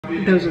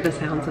Those are the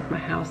sounds of my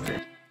house.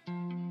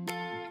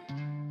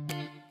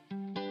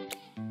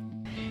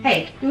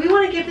 Hey, do we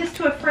want to give this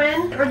to a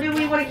friend or do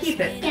we want to keep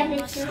it? Give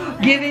it to a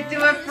friend. Give it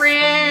to a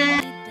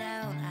friend.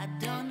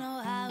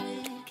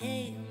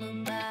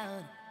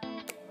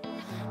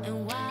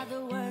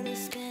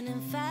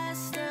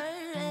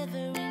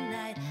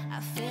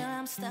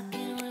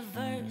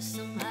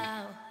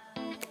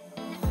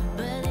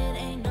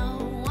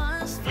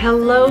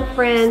 Hello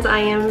friends, I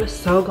am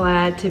so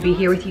glad to be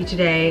here with you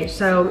today.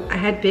 So I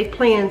had big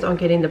plans on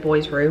getting the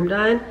boys' room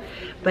done,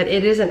 but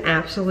it is an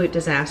absolute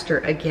disaster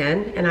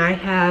again, and I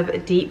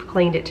have deep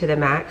cleaned it to the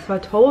max. So I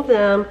told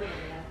them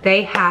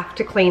they have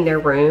to clean their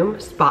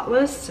room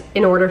spotless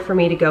in order for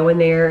me to go in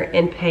there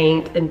and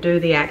paint and do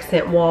the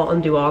accent wall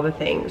and do all the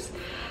things.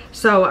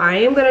 So I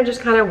am gonna just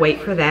kind of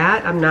wait for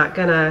that. I'm not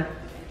gonna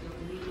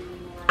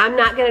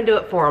do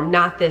it for them,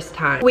 not this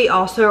time. We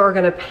also are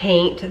gonna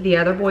paint the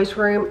other boys'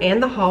 room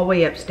and the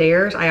hallway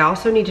upstairs. I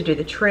also need to do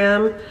the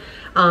trim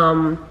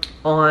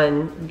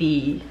on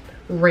the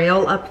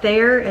rail up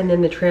there, and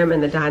then the trim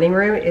in the dining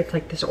room. It's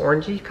like this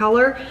orangey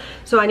color.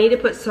 So I need to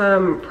put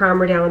some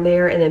primer down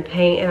there and then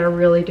paint, and I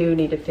really do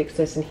need to fix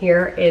this in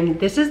here. And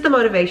this is the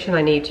motivation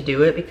I need to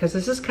do it, because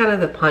this is kind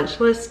of the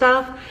punch list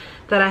stuff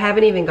that I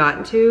haven't even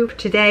gotten to.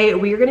 Today,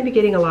 we are gonna be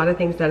getting a lot of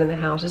things done in the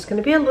house. It's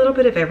gonna be a little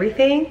bit of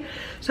everything.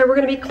 So we're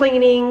gonna be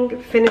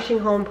cleaning, finishing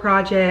home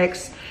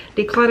projects,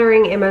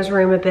 decluttering Emma's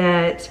room a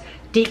bit,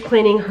 deep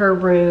cleaning her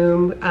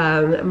room,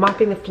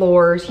 mopping the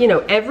floors, you know,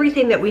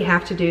 everything that we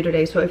have to do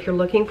today. So if you're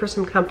looking for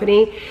some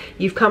company,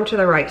 you've come to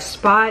the right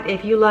spot.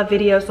 If you love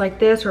videos like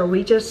this, where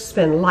we just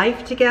spend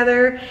life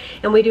together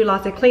and we do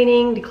lots of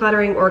cleaning,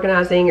 decluttering,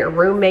 organizing,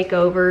 room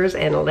makeovers,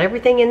 and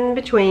everything in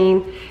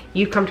between,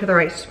 you've come to the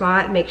right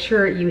spot. Make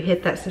sure you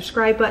hit that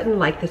subscribe button,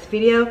 like this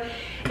video,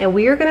 and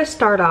we are gonna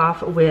start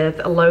off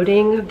with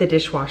loading the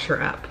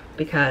dishwasher up,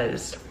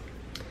 because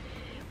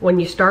when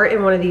you start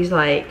in one of these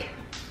like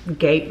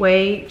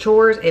gateway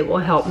chores, it will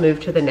help move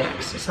to the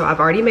next. So I've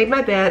already made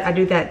my bed. I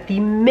do that the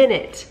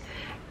minute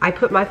I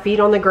put my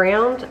feet on the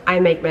ground. I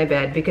make my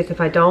bed, because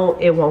if I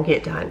don't, it won't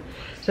get done.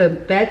 So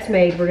bed's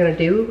made. We're gonna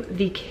do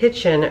the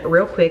kitchen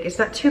real quick. It's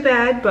not too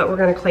bad, but we're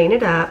gonna clean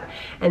it up,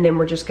 and then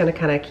we're just gonna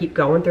kind of keep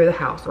going through the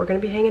house. We're gonna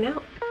be hanging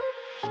out.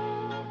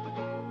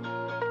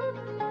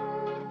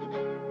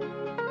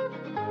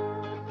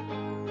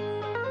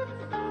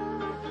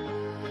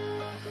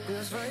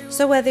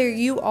 So whether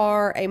you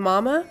are a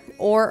mama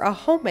or a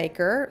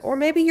homemaker, or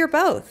maybe you're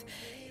both,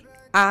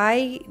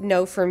 I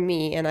know for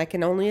me, and I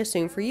can only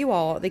assume for you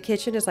all, the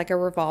kitchen is like a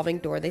revolving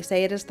door. They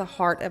say it is the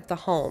heart of the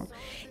home.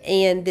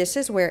 And this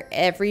is where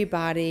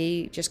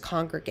everybody just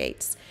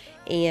congregates.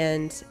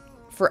 And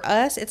for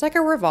us, it's like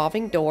a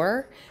revolving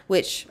door,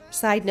 which,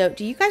 side note,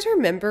 do you guys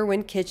remember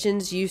when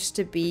kitchens used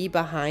to be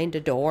behind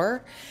a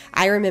door?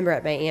 I remember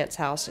at my aunt's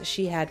house,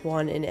 she had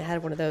one, and it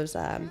had one of those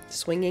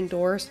swinging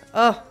doors.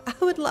 Oh, I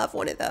would love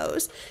one of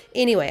those.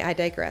 Anyway, I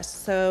digress.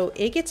 So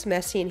it gets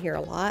messy in here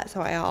a lot,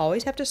 so I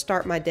always have to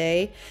start my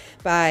day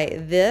by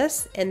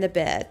this and the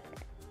bed.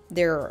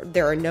 There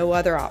are no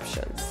other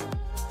options.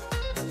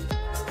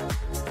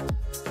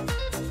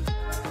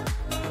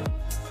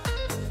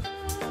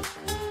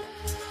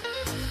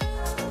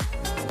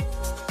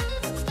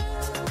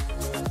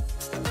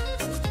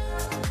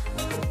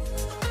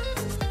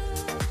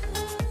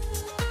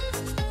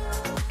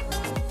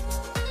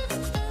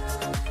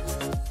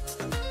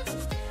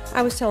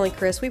 I was telling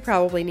Chris we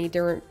probably need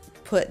to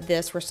put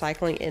this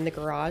recycling in the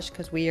garage,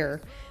 because we are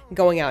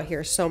going out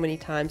here so many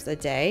times a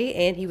day,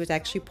 and he was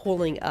actually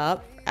pulling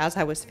up as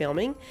I was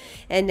filming.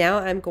 And now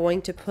I'm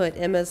going to put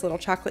Emma's little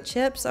chocolate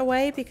chips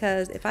away,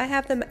 because if I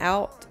have them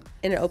out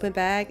in an open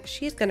bag,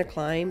 she's going to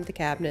climb the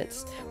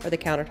cabinets or the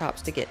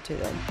countertops to get to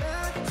them.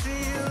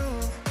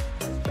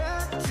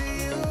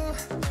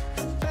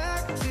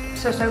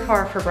 So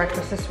far for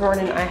breakfast this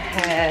morning, I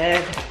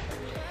had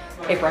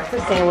a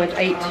breakfast sandwich.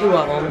 I ate 2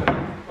 of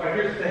them. But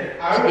here's the thing,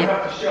 I would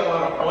have to shell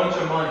out a bunch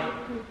of money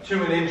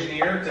to an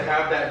engineer to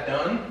have that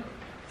done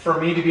for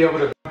me to be able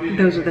to.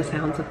 Those are the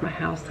sounds of my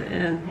house,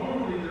 and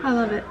I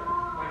love it.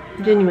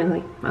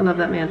 Genuinely, I love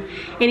that man.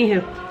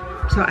 Anywho,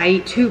 so I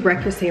ate 2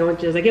 breakfast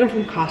sandwiches. I get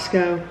them from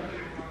Costco.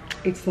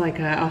 It's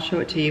like, I'll show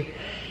it to you.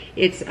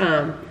 It's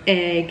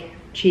egg,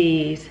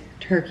 cheese,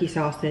 turkey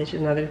sausage,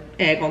 another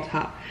egg on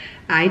top.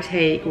 I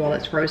take, while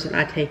it's frozen,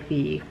 I take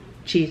the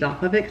cheese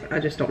off of it.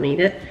 I just don't need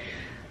it.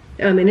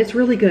 And it's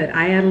really good.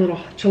 I add a little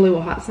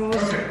Cholula hot sauce.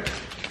 Okay.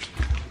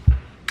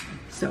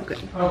 So good.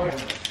 Okay.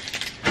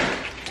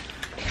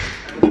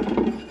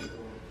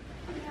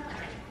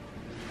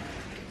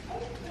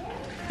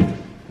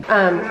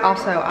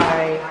 Also,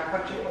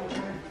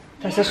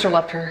 my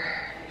sister-in-law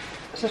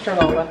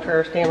left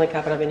her Stanley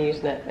Cup, and I've been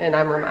using it. And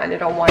I'm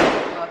reminded on why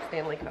I love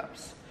Stanley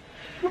Cups.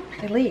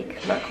 They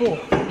leak. Not cool.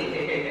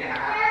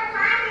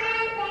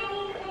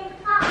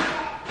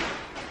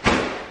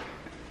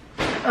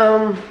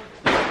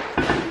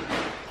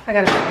 I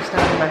gotta put this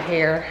down in my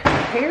hair. My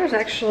hair is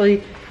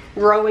actually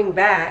growing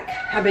back.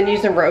 I've been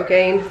using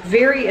Rogaine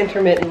very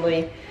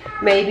intermittently,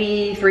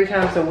 maybe 3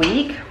 times a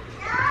week.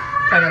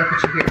 I gotta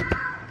put you here.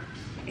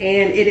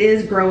 And it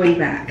is growing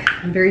back.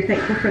 I'm very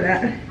thankful for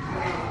that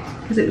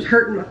because it was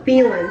hurting my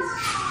feelings.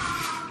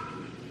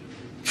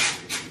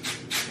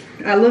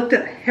 I looked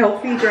at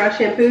healthy dry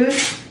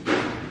shampoos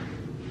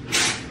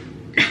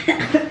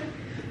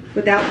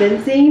without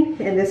benzene,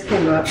 and this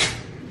came up.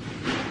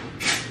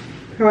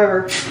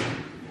 However,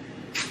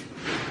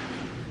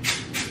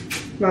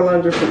 my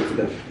lungs are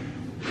sensitive.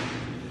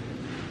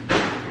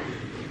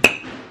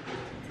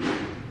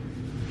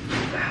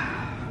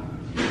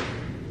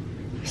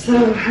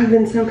 So I've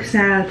been so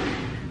sad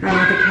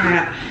about the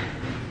cat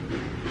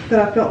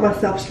that I felt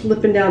myself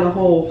slipping down a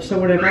hole. So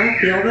whenever I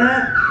feel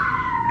that,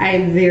 I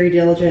am very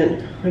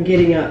diligent on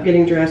getting up,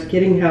 getting dressed,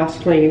 getting house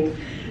cleaned,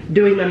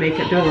 doing my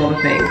makeup, doing all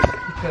the things.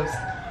 Because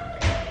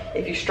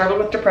if you struggle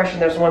with depression,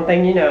 there's one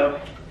thing you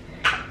know.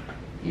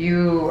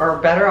 You are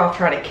better off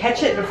trying to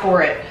catch it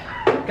before it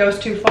goes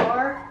too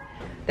far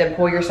than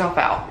pull yourself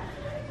out.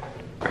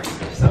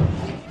 So,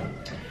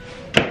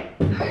 there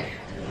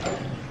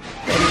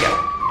you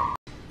go.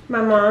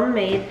 My mom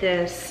made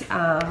this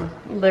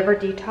liver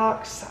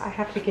detox. I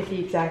have to get the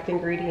exact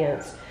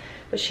ingredients,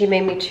 but she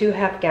made me 2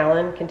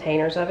 half-gallon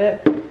containers of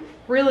it.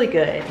 Really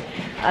good.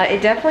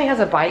 It definitely has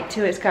a bite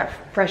to it. It's got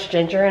fresh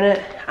ginger in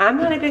it. I'm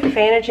not a big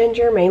fan of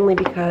ginger, mainly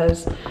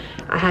because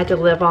I had to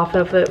live off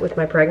of it with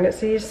my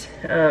pregnancies.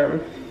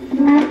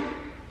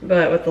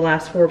 But with the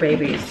last 4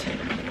 babies,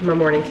 my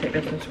morning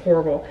sickness was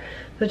horrible.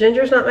 So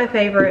ginger's not my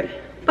favorite,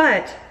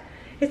 but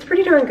it's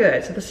pretty darn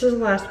good. So this is the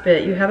last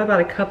bit. You have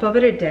about a cup of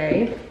it a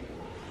day.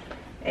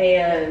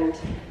 And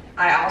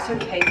I also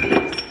take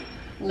these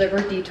liver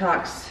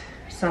detox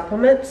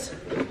supplements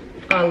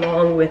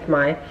along with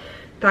my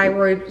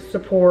thyroid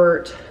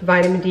support,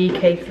 vitamin D,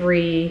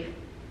 K3,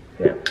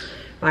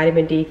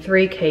 vitamin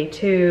D3,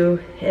 K2,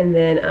 and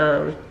then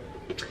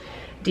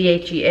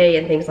DHEA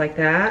and things like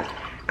that.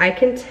 I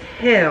can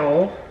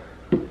tell,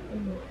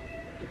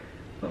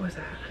 what was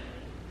that?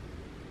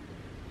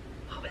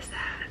 What was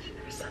that?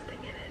 There was something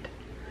in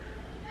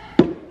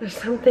it. There's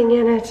something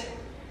in it.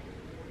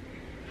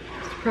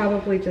 It's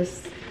probably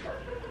just,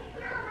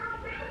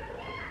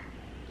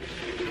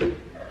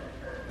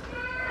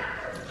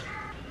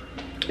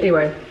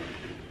 anyway,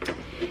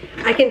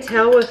 I can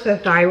tell with the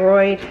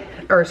thyroid,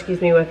 or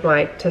excuse me, with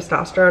my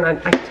testosterone, I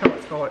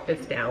can tell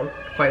it's down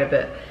quite a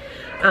bit.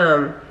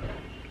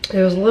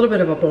 There was a little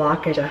bit of a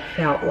blockage, I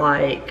felt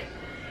like,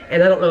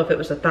 and I don't know if it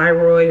was the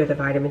thyroid or the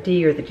vitamin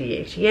D or the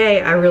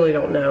DHEA, I really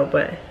don't know,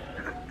 but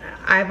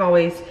I've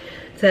always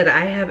said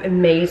I have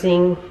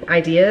amazing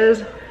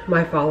ideas.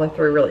 My follow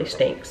through really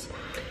stinks.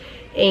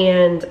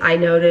 And I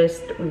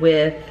noticed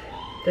with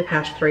the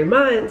past 3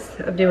 months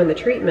of doing the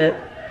treatment,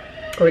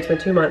 or it's been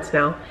 2 months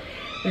now,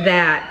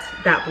 that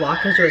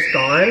blockage was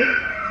gone.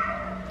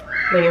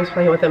 Liam's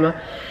playing with Emma.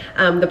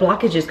 The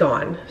blockage is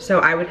gone. So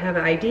I would have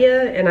an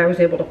idea and I was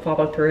able to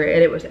follow through,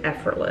 and it was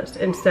effortless.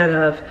 Instead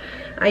of,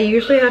 I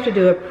usually have to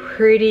do a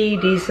pretty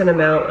decent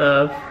amount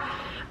of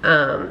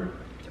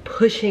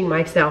pushing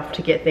myself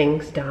to get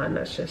things done.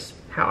 That's just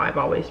how I've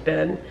always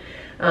been.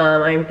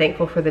 I'm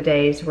thankful for the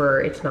days where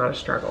it's not a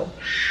struggle.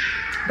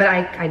 But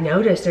I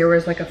noticed there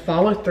was like a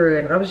follow through,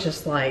 and I was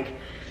just like,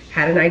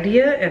 had an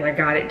idea and I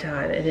got it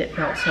done, and it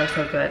felt so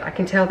good. I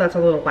can tell that's a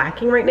little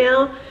lacking right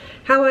now.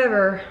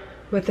 However,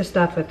 with the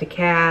stuff with the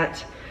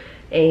cat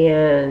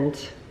and,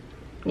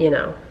 you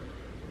know,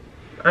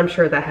 I'm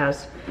sure that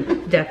has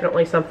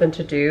definitely something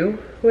to do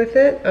with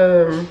it.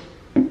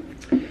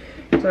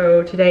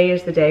 So today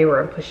is the day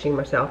where I'm pushing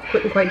myself.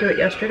 Couldn't quite do it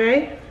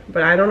yesterday,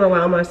 but I don't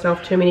allow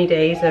myself too many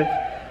days of,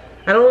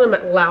 I don't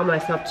allow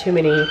myself too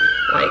many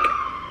like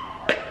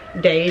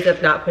days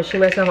of not pushing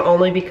myself,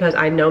 only because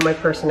I know my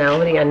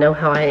personality, I know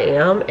how I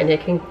am, and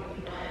it can,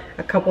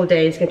 a couple of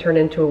days can turn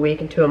into a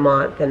week, into a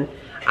month, and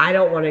I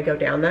don't want to go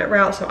down that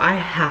route, so I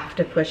have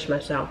to push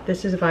myself.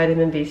 This is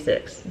vitamin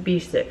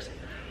B6.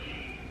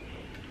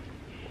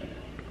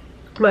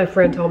 My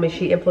friend told me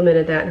she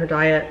implemented that in her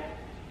diet,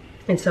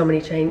 and so many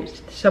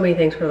things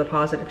for the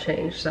positive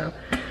change. So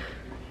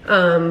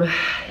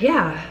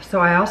yeah,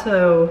 so I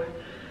also,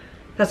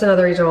 that's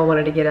another reason I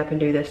wanted to get up and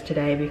do this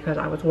today, because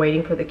I was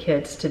waiting for the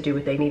kids to do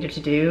what they needed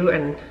to do,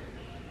 and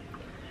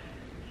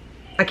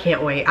I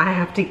can't wait. I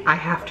have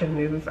to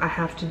move. I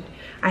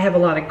have a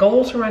lot of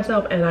goals for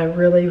myself, and I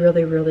really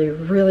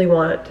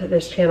want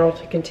this channel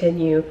to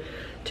continue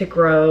to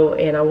grow,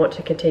 and I want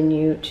to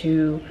continue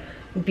to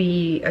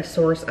be a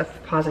source of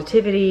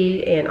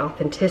positivity and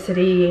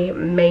authenticity,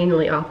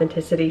 mainly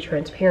authenticity,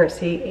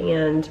 transparency,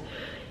 and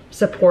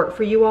support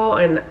for you all.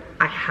 And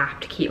I have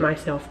to keep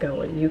myself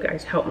going. You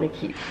guys help me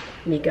keep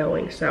me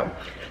going. So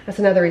that's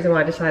another reason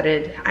why I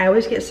decided, I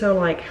always get so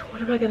like,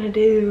 what am I gonna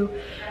do?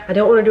 I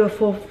don't want to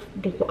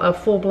do a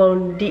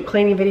full-blown deep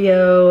cleaning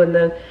video, and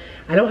then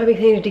I don't have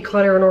anything to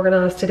declutter and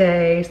organize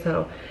today.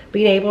 So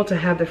being able to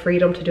have the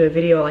freedom to do a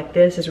video like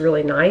this is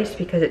really nice,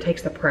 because it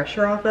takes the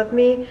pressure off of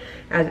me,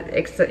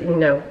 you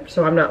know,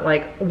 so I'm not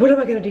like, what am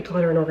I going to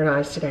declutter and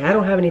organize today? I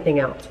don't have anything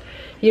else.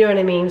 You know what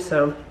I mean?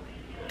 So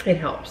it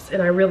helps.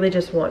 And I really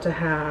just want to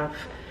have,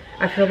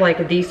 I feel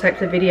like these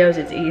types of videos,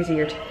 it's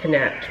easier to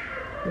connect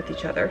with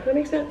each other. Does that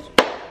make sense?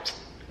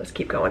 Let's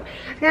keep going.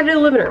 I gotta do the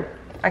living room.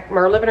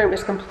 Our living room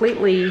is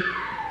completely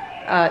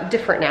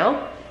different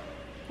now.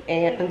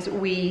 And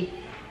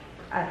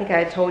I think I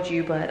had told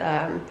you, but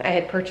I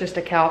had purchased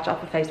a couch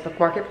off of Facebook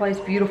Marketplace.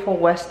 Beautiful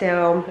West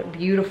Elm,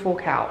 beautiful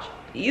couch.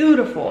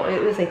 Beautiful.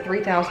 It was a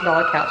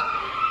 $3,000 couch.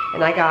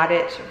 And I got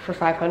it for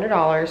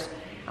 $500.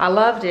 I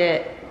loved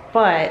it,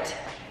 but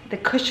the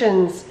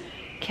cushions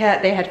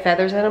they had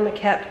feathers in them. It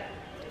kept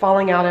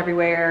falling out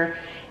everywhere.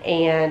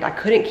 And I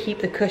couldn't keep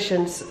the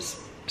cushions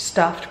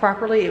stuffed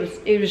properly.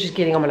 It was just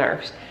getting on my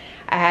nerves.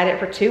 I had it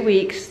for 2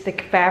 weeks. The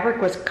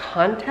fabric was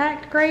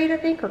contact grade, I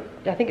think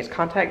it's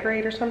contact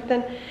grade or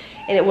something.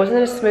 And it wasn't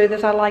as smooth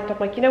as I liked. I'm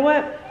like, you know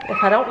what?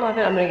 If I don't love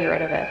it, I'm gonna get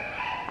rid of it.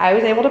 I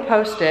was able to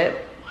post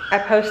it. I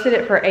posted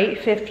it for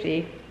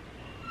 $8.50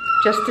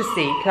 just to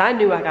see, because I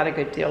knew I got a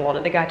good deal on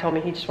it. The guy told me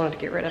he just wanted to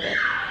get rid of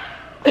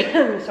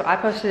it. So I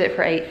posted it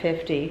for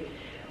 $8.50.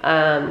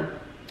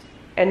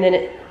 And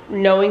then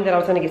knowing that I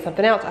was gonna get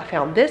something else, I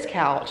found this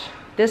couch.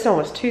 This one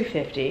was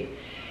 $2.50.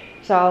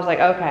 So I was like,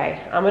 okay,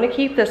 I'm gonna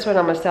keep this one.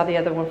 I'm gonna sell the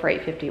other one for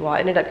 $8.50. Well, I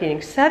ended up getting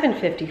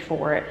 $7.50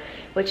 for it,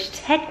 which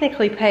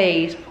technically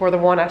pays for the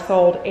one I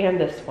sold and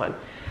this one.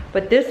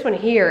 But this one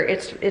here,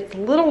 it's a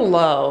little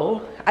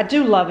low. I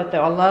do love it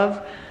though. I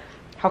love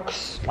how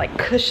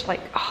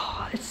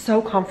it's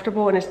so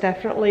comfortable, and it's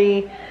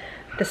definitely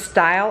the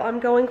style I'm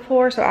going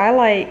for. So I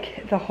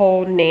like the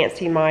whole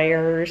Nancy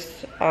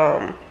Meyers,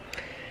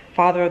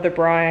 Father of the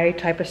Bride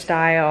type of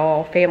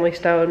style, Family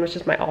Stone, which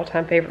is my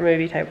all-time favorite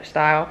movie type of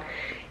style.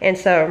 And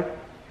so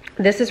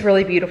this is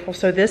really beautiful.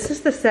 So this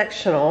is the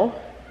sectional,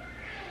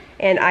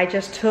 and I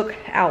just took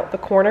out the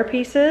corner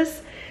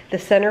pieces, the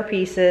center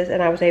pieces,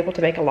 and I was able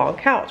to make a long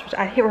couch, which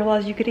I didn't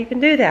realize you could even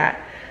do that.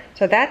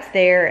 So that's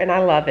there, and I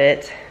love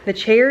it. The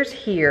chairs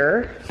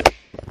here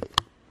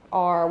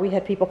we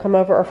had people come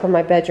over, or from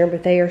my bedroom,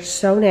 but they are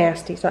so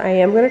nasty. So I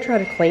am gonna try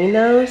to clean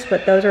those,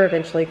 but those are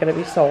eventually gonna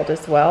be sold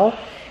as well.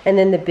 And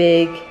then the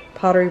big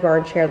Pottery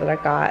Barn chair that I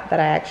got, that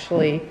I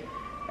actually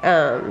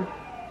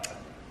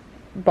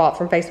bought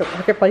from Facebook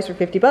Marketplace for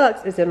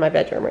 $50, is in my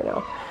bedroom right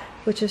now,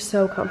 which is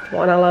so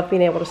comfortable, and I love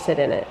being able to sit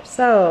in it.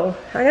 So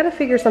I gotta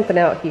figure something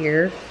out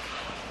here.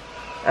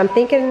 I'm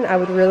thinking I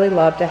would really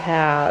love to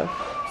have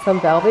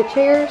some velvet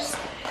chairs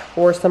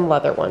or some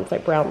leather ones,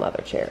 like brown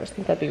leather chairs. I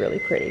think that'd be really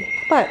pretty.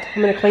 But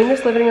I'm gonna clean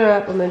this living room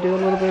up. I'm gonna do a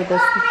little bit of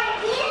this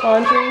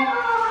laundry.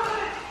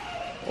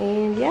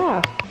 And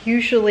yeah,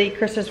 usually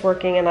Chris is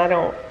working and I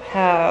don't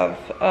have,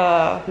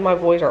 my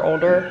boys are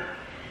older.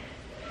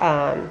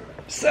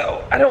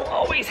 So I don't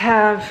always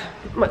have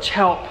much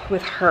help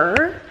with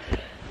her.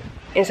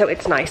 And so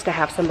it's nice to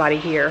have somebody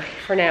here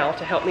for now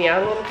to help me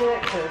out a little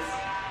bit, because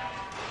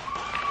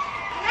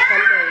some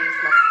days,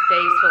 my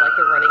days feel like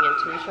they're running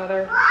into each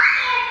other.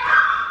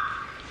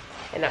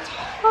 And that's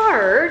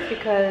hard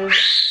because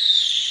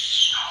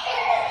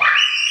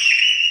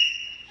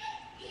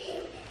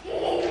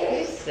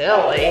he's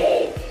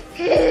silly.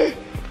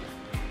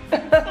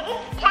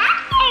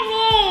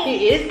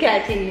 He is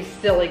catching you,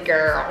 silly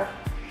girl.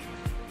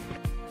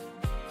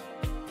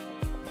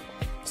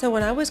 So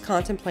when I was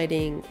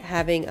contemplating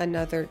having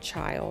another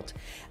child,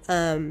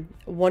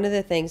 one of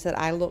the things that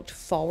I looked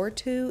forward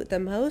to the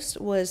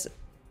most was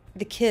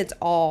the kids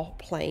all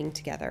playing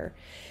together.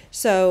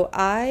 So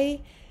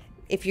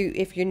if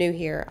you're new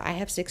here, I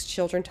have 6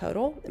 children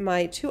total.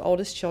 My 2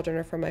 oldest children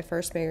are from my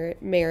first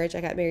marriage. I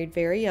got married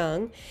very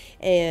young,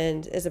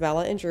 and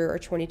Isabella and Drew are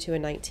 22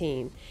 and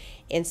 19.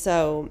 And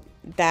so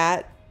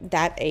that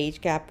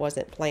age gap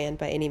wasn't planned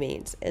by any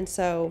means. And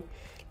so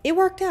it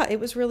worked out. It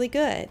was really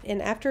good.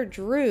 And after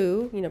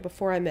Drew,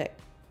 before I met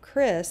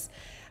Chris,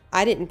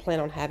 I didn't plan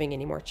on having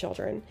any more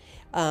children.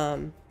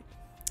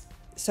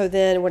 So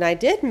then when I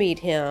did meet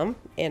him,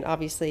 and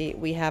obviously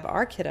we have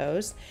our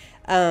kiddos,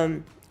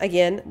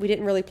 again, we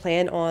didn't really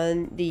plan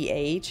on the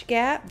age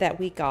gap that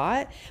we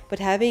got, but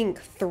having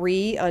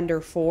 3 under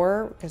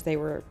 4, because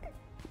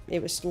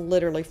it was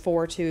literally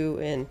 4, 2,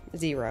 and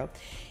 0.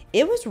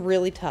 It was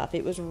really tough.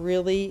 It was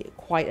really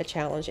quite a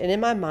challenge. And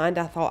in my mind,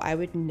 I thought I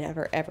would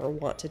never, ever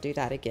want to do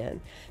that again,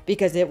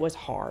 because it was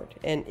hard.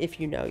 And if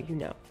you know, you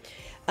know.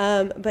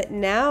 But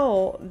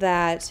now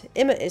that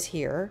Emma is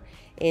here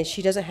and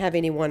she doesn't have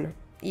anyone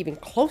even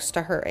close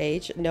to her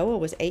age, Noah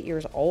was 8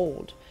 years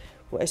old.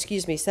 Well,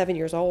 7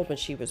 years old when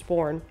she was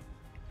born.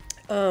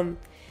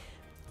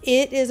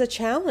 It is a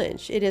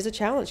challenge. It is a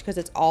challenge because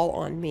it's all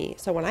on me.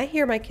 So when I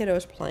hear my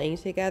kiddos playing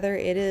together,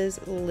 it is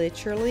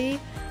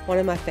literally one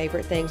of my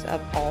favorite things of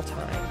all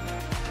time.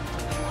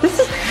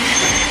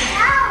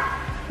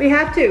 We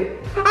have to.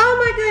 Oh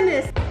my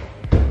goodness.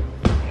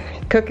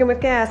 Cooking with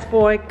gas,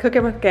 boy.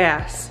 Cooking with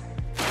gas.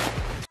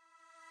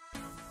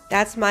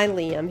 That's my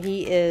Liam.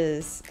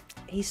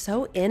 He's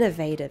so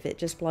innovative. It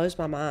just blows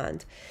my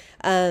mind.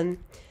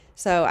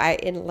 So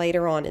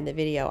later on in the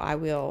video, I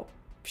will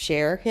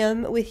share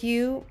him with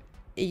you.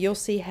 You'll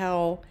see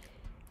how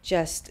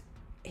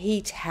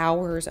he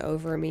towers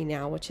over me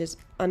now, which is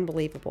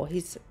unbelievable.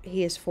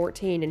 He is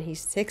 14 and he's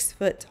 6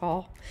 foot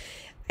tall.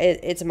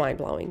 it's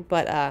mind-blowing.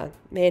 But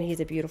man, he's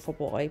a beautiful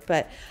boy.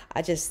 But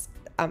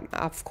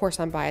of course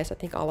I'm biased. I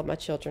think all of my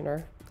children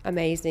are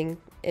amazing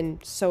and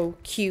so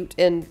cute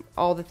and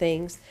all the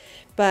things.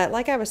 But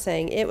like I was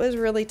saying, it was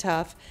really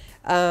tough.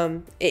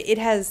 It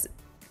has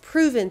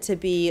proven to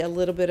be a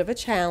little bit of a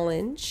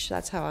challenge.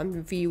 That's how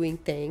I'm viewing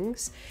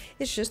things.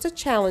 It's just a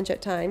challenge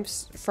at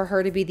times for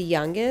her to be the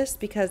youngest,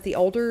 because the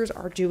olders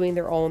are doing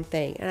their own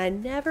thing. And I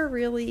never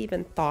really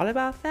even thought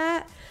about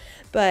that,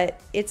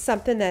 but it's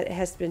something that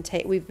has been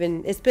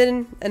it's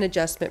been an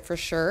adjustment for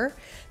sure,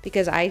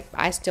 because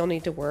I still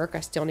need to work.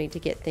 I still need to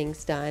get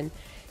things done.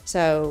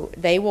 So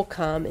they will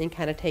come and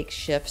kind of take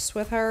shifts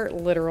with her,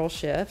 literal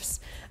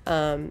shifts,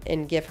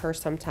 and give her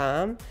some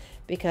time,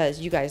 because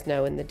you guys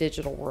know in the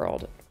digital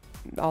world,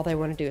 all they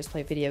want to do is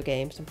play video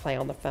games and play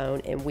on the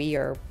phone, and we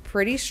are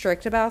pretty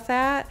strict about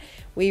that.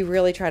 We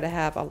really try to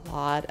have a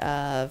lot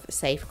of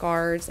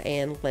safeguards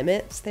and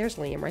limits. There's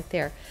Liam right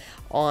there,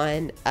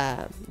 on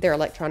their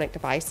electronic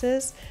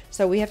devices.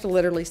 So we have to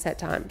literally set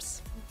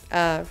times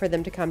for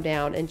them to come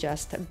down and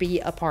just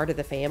be a part of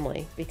the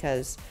family,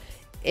 because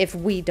if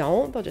we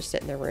don't, they'll just sit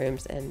in their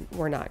rooms, and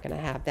we're not going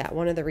to have that.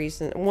 One of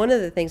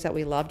the things that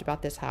we loved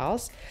about this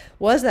house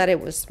was that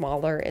it was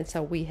smaller, and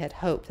so we had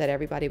hoped that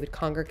everybody would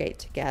congregate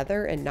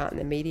together and not in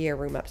the media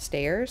room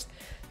upstairs.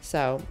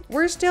 So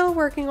we're still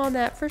working on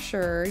that for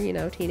sure. You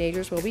know,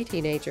 teenagers will be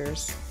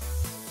teenagers.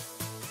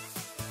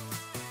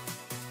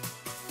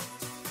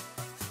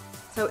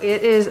 So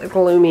it is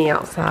gloomy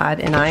outside,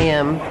 and I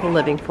am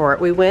living for it.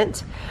 We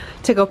went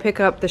to go pick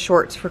up the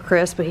shorts for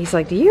Chris, but he's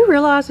like, do you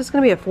realize it's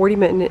gonna be a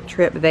 40-minute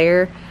trip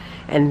there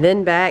and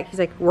then back? He's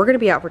like, we're gonna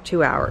be out for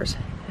 2 hours.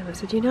 And I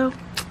said, you know,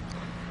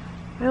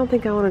 I don't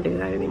think I wanna do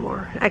that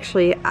anymore.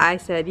 Actually, I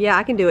said, yeah,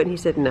 I can do it. And he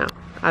said, no,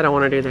 I don't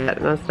wanna do that.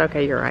 And I said,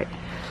 okay, you're right.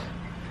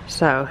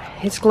 So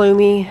it's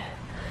gloomy.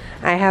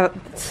 I have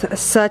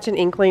such an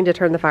inkling to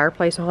turn the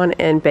fireplace on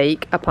and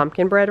bake a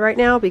pumpkin bread right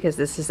now, because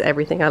this is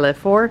everything I live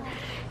for.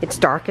 It's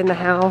dark in the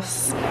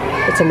house.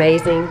 It's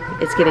amazing.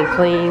 It's getting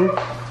clean.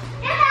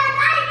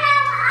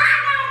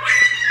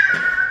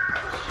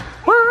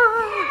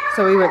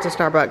 So we went to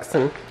Starbucks,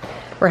 and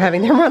we're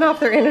having them run off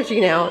their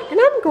energy now. And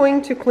I'm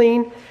going to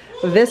clean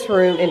this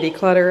room and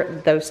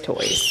declutter those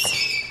toys.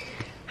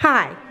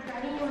 Hi.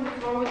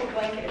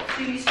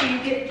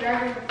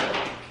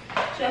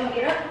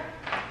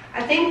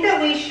 I think that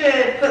we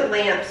should put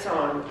lamps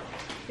on,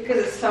 because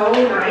it's so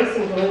nice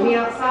and gloomy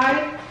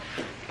outside.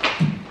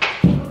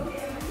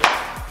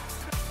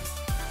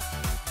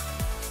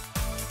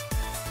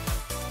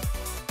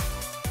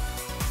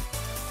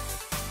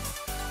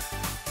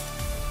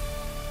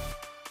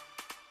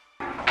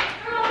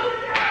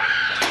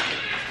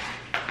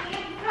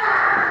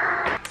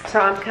 So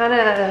I'm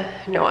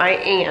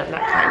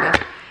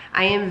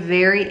I am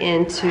very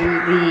into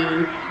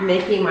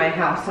making my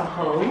house a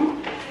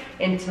home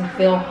and to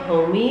feel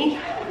homey.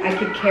 I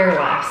could care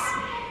less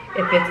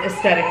if it's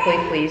aesthetically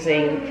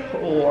pleasing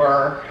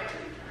or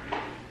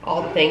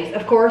all the things.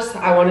 Of course,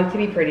 I want it to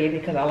be pretty,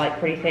 because I like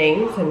pretty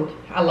things and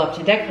I love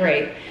to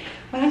decorate.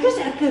 But I'm just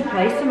at the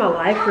place in my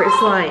life where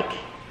it's like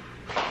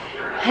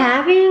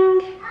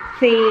having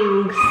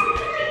things,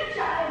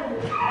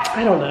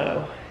 I don't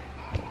know,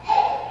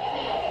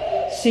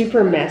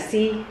 super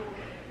messy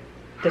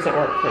doesn't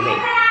work for me.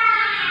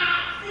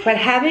 But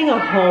having a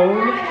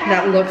home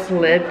that looks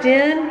lived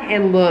in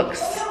and looks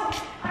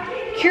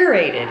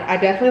curated, I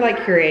definitely like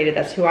curated,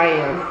 that's who I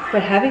am.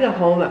 But having a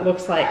home that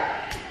looks like,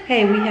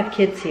 hey, we have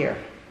kids here,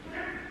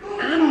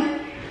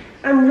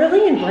 I'm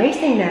really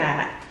embracing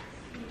that.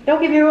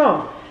 Don't get me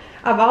wrong,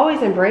 I've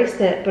always embraced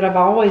it, but I've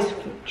always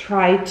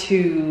tried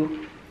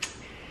to,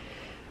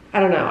 I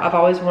don't know, I've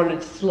always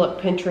wanted to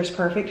look Pinterest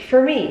perfect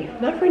for me,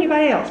 not for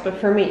anybody else, but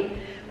for me.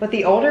 But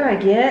the older I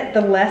get,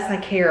 the less I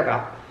care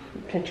about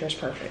Pinterest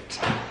perfect.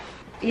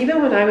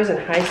 Even when I was in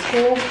high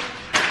school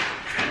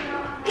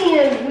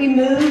and we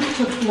moved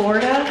to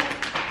Florida,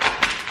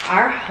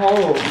 our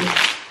home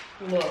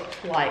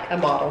looked like a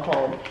model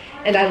home.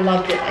 And I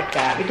loved it like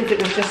that, because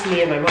it was just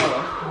me and my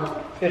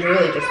mom. It was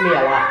really just me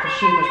a lot, because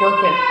she was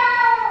working.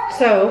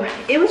 So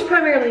it was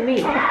primarily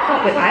me.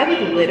 But I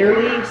would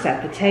literally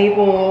set the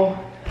table.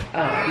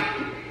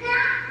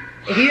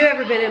 If you've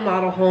ever been in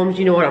model homes,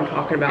 you know what I'm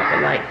talking about.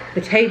 But like,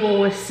 the table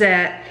was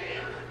set,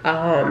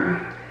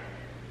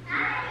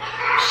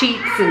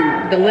 sheets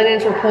and the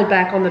linens were pulled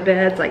back on the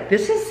beds. Like,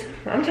 this is,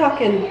 I'm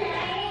talking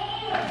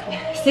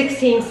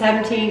 16,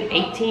 17,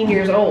 18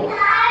 years old.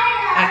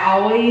 I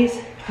always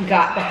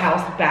got the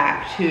house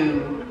back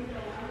to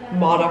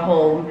model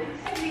home,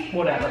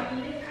 whatever.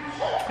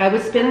 I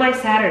would spend my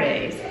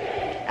Saturdays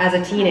as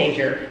a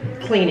teenager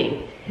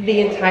cleaning the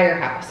entire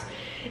house.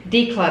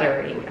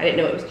 Decluttering. I didn't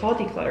know it was called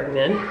decluttering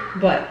then,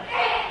 but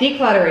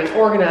decluttering,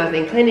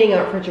 organizing, cleaning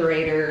out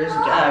refrigerators,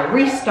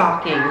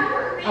 restocking.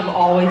 I've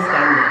always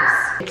done this.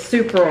 It's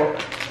super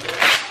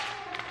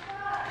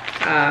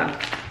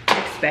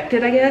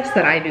expected, I guess,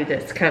 that I do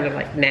this kind of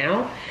like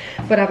now.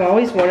 But I've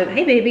always wanted,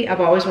 hey baby,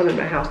 I've always wanted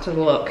my house to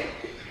look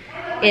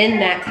in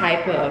that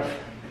type of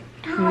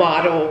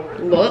model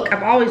look.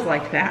 I've always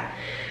liked that.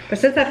 But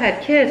since I've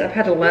had kids, I've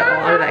had to let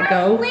a lot of that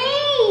go.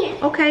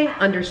 Okay,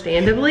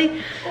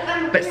 understandably.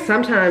 But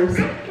sometimes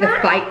the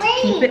fight to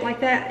keep it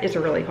like that is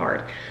really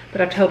hard.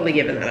 But I've totally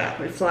given that up.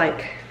 It's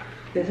like,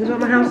 this is what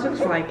my house looks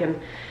like, and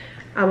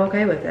I'm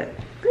okay with it.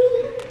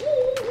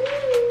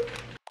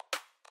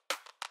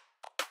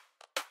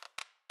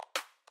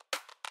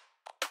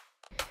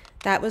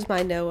 That was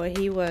my Noah.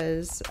 He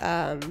is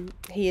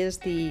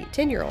the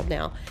 10-year-old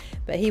now,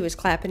 but he was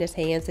clapping his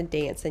hands and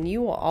dancing.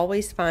 You will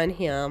always find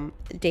him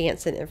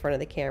dancing in front of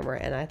the camera,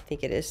 and I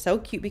think it is so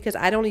cute because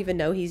I don't even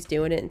know he's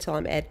doing it until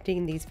I'm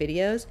editing these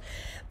videos.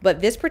 But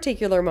this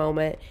particular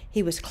moment,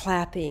 he was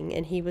clapping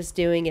and he was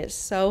doing it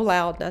so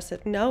loud, and I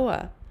said,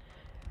 Noah,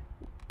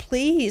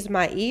 please,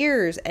 my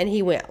ears. And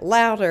he went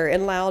louder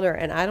and louder,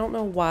 and I don't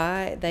know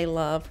why they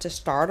love to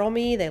startle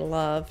me. They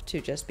love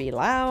to just be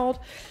loud.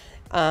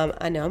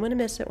 I know I'm going to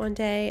miss it one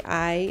day.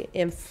 I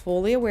am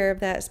fully aware of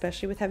that,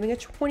 especially with having a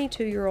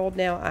 22-year-old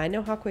now. I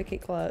know how quick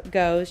it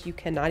goes. You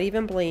cannot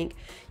even blink.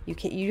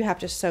 You have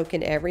to soak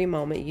in every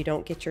moment. You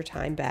don't get your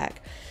time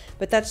back.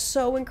 But that's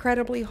so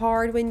incredibly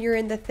hard when you're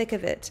in the thick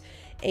of it.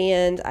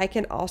 And I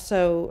can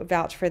also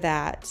vouch for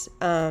that.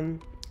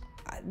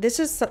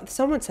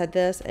 Someone said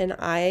this, and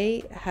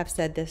I have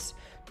said this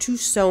to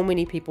so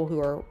many people who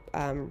are,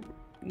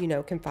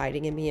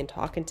 confiding in me and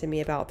talking to me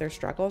about their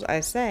struggles. I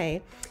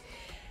say,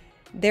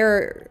 I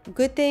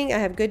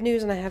have good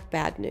news and I have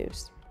bad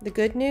news. The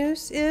good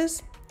news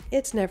is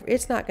it's not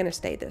going to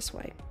stay this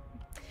way.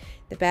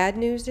 The bad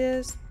news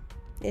is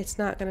it's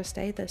not going to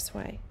stay this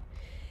way.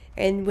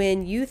 And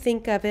when you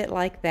think of it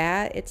like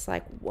that, it's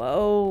like,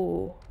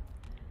 whoa,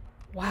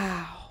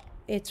 wow,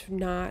 it's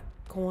not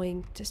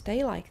going to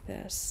stay like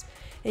this.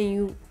 And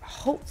you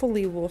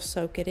hopefully will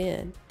soak it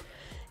in.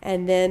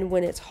 And then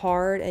when it's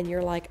hard and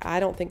you're like, I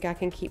don't think I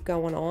can keep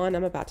going on,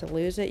 I'm about to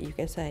lose it, you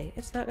can say,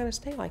 it's not going to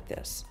stay like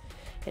this.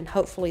 And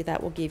hopefully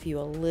that will give you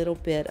a little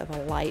bit of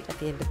a light at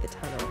the end of the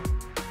tunnel.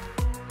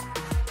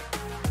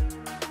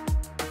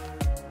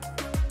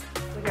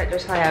 We got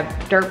Josiah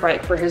a dirt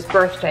bike for his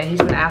birthday. He's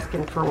been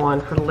asking for one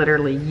for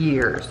literally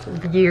years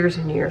and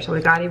years. So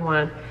we got him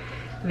one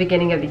at the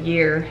beginning of the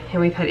year,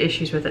 and we've had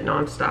issues with it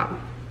nonstop.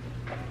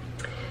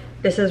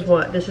 This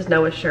is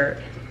Noah's shirt.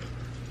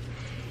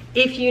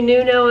 If you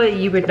knew Noah,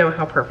 you would know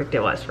how perfect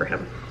it was for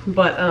him.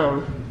 But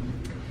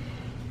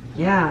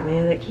yeah,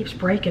 man, it keeps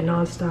breaking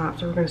nonstop.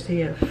 So we're gonna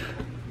see if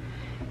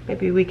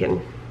maybe we can,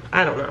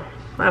 I don't know.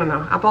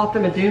 I bought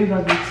them a Doom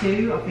buggy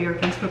too off your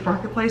Facebook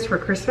Marketplace for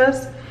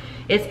Christmas.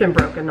 It's been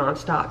broken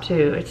nonstop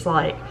too. It's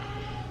like,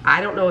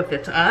 I don't know if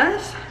it's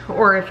us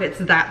or if it's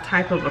that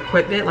type of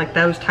equipment, like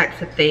those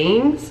types of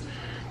things.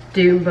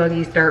 Doom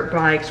buggies, dirt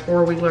bikes,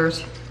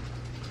 four-wheelers.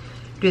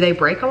 Do they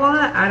break a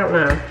lot? I don't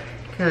know,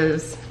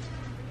 because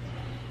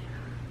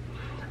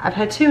I've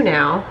had two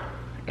now.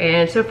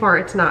 And so far,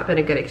 it's not been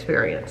a good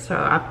experience. So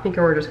I think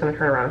we're just gonna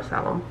turn around and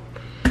sell them.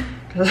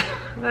 Because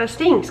that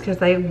stinks, because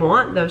they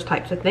want those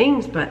types of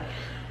things, but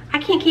I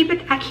can't keep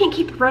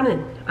it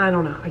running. I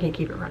don't know, I can't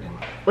keep it running.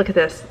 Look at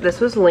this.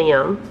 This was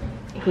Liam.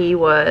 He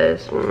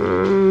was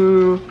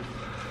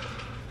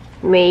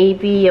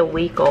maybe a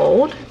week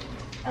old.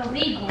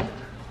 Illegal.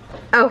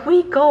 A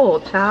week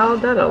old,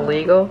 child, not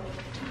illegal.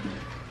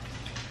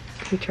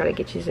 Let me try to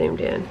get you zoomed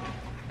in.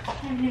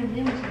 I knew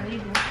Lynn was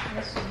illegal.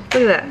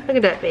 Look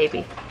at that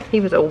baby. He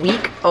was a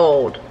week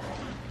old.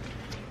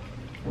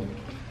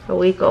 A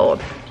week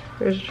old.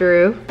 There's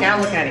Drew. Now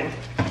look at him.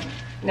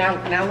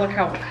 Now look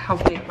how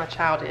big my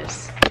child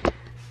is.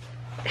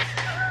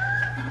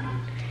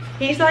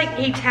 He's like,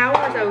 he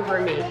towers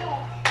over me.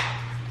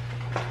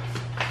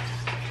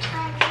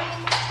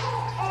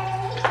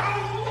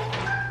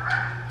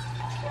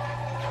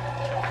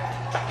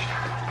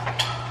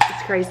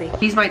 It's crazy.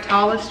 He's my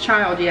tallest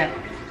child yet.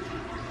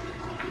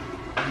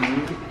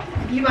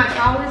 You're my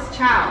tallest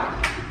child.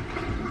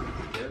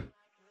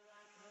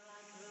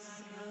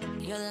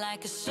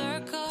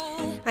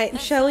 I'm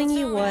showing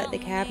you what the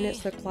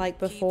cabinets look like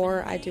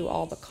before I do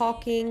all the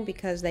caulking,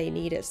 because they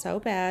need it so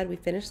bad. We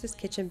finished this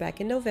kitchen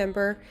back in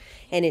November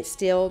and it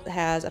still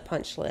has a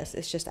punch list.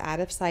 It's just out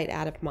of sight,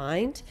 out of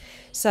mind.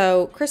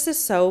 So Chris is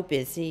so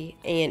busy,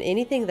 and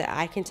anything that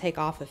I can take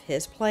off of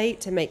his plate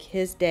to make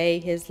his day,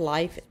 his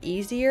life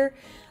easier,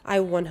 I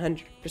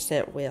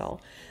 100% will.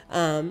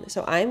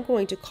 So I'm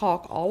going to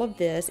caulk all of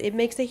this. It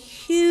makes a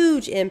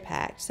huge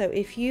impact. So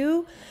if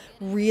you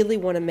really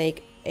want to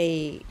make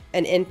an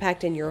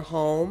impact in your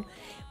home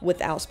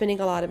without spending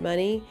a lot of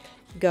money,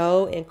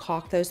 go and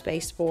caulk those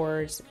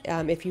baseboards.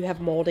 If you have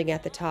molding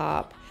at the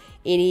top,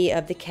 any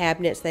of the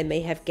cabinets that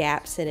may have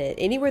gaps in it,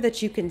 anywhere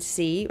that you can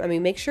see, I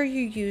mean, make sure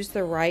you use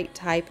the right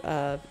type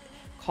of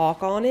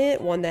caulk on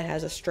it, one that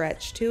has a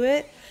stretch to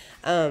it.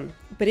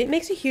 But it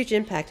makes a huge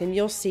impact, and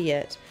you'll see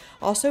it.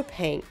 Also,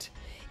 paint.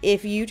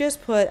 If you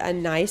just put a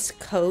nice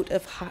coat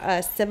of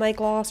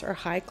semi-gloss or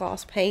high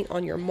gloss paint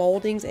on your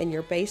moldings and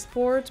your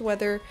baseboards,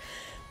 whether,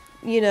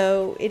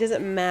 it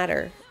doesn't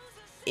matter.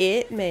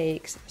 It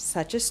makes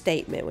such a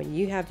statement when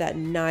you have that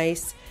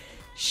nice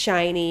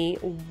shiny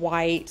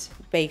white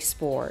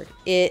baseboard.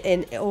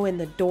 And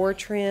the door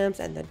trims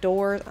and the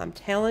doors, I'm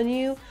telling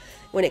you,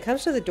 when it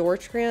comes to the door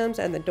trims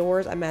and the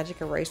doors, a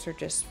magic eraser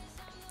just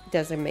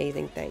does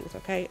amazing things,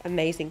 okay?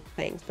 Amazing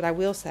things. But I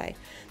will say,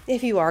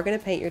 if you are going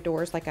to paint your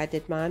doors like I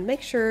did mine,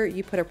 make sure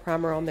you put a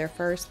primer on there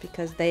first,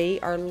 because they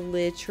are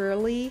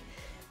literally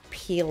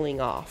peeling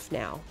off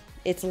now.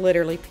 It's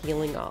literally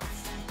peeling off.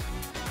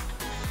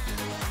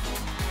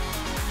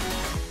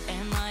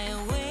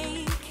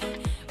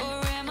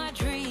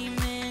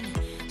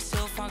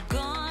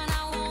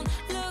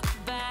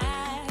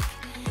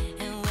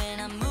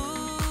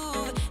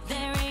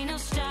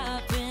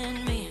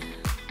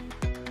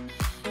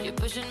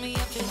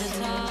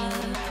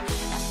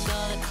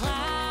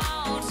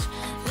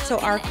 So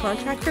our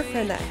contractor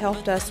friend that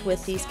helped us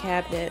with these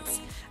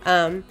cabinets,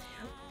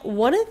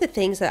 one of the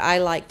things that I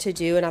like to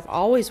do, and I've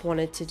always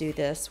wanted to do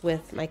this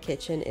with my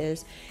kitchen,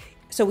 is,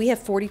 so we have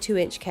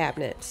 42-inch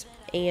cabinets,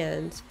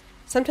 and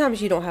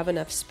sometimes you don't have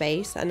enough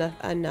space,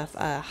 enough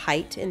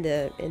height in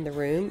the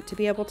room to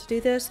be able to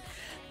do this.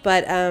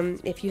 But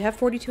if you have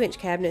 42-inch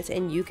cabinets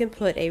and you can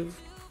put a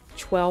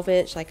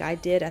 12-inch like I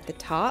did at the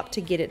top to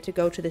get it to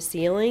go to the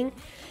ceiling,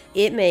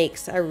 it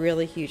makes a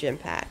really huge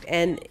impact,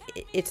 and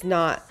it's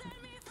not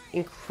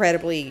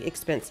incredibly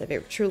expensive.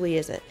 It truly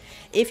isn't.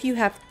 If you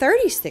have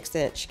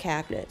 36-inch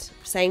cabinets,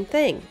 same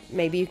thing.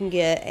 Maybe you can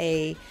get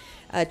a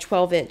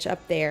 12-inch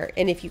up there.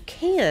 And if you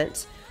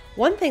can't,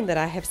 one thing that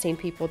I have seen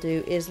people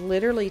do is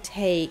literally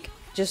take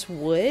just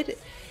wood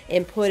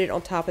and put it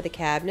on top of the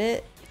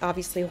cabinet,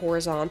 obviously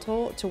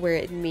horizontal to where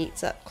it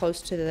meets up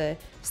close to the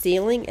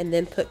ceiling, and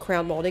then put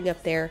crown molding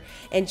up there.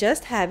 And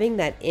just having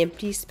that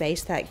empty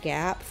space, that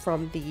gap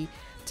from the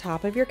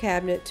top of your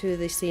cabinet to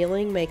the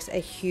ceiling, makes a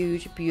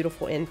huge,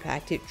 beautiful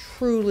impact. It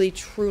truly,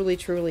 truly,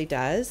 truly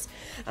does.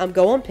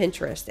 Go on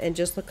Pinterest and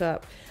just look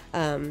up,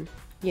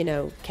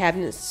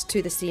 cabinets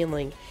to the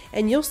ceiling,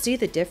 and you'll see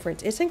the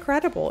difference. It's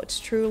incredible. It's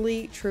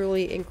truly,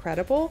 truly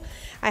incredible.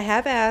 I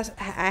have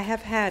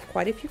had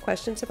quite a few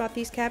questions about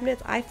these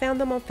cabinets. I found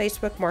them on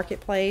Facebook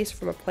Marketplace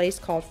from a place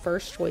called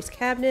First Choice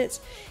Cabinets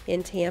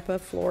in Tampa,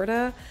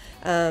 Florida.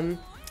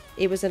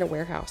 It was in a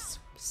warehouse,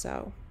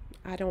 so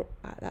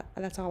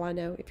that's all I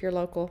know. If you're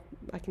local,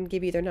 I can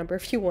give you their number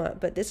if you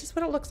want, but this is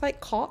what it looks like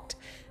caulked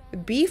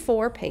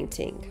before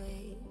painting.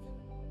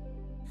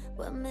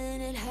 1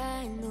 minute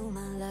I knew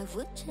my life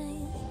would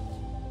change.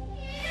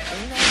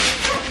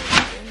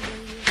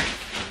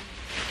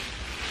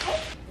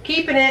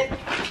 Keeping it.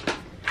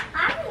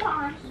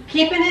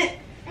 Keeping it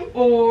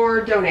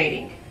or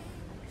donating?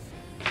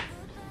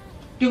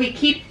 Do we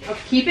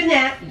keeping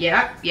that?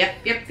 Yep.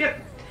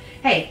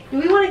 Hey, do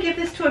we want to give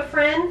this to a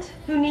friend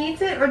who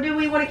needs it, or do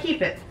we want to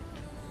keep it?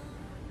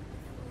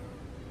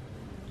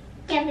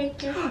 Give it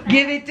to a friend.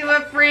 Give it to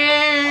a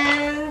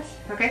friend.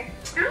 Okay.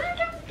 I'm gonna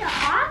give it to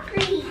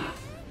Aubrey.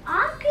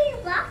 Aubrey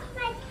loves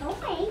my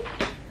toy.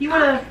 You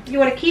wanna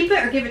keep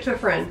it or give it to a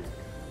friend?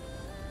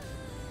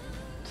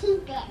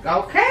 Keep it.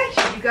 Okay,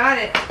 you got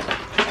it.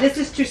 This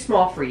is too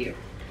small for you.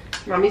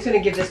 Mommy's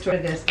gonna give this to her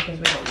because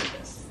we don't need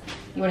this.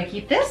 You wanna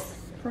keep this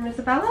from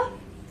Isabella?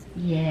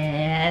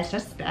 Yes,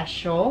 that's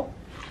special.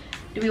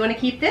 Do we want to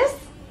keep this?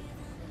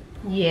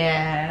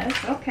 Yes,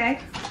 okay.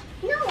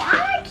 No,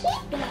 I want to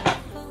keep it.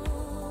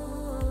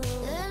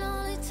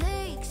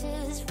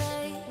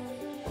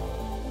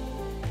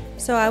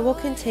 So I will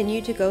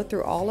continue to go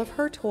through all of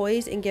her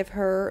toys and give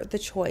her the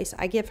choice.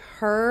 I give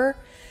her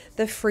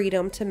the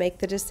freedom to make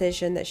the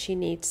decision that she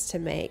needs to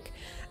make.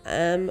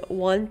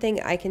 One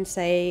thing I can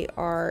say,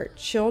 our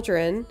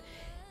children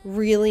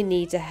really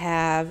need to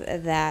have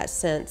that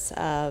sense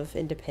of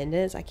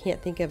independence. I can't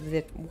think of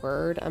the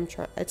word.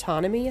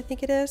 Autonomy, I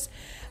think it is.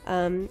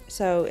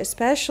 So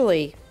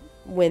especially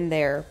when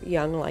they're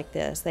young like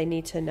this, they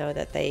need to know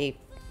that they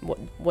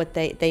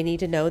need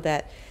to know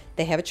that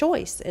they have a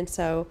choice. And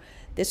so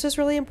this is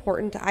really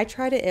important. I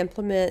try to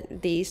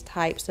implement these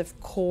types of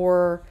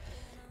core,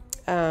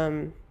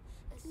 core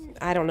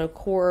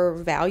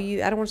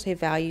value. I don't want to say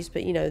values,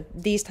 but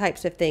these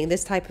types of things,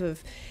 this type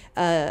of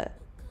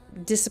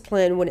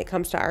discipline when it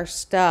comes to our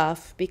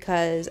stuff,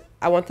 because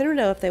I want them to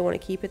know if they want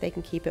to keep it, they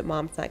can keep it.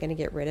 Mom's not going to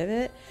get rid of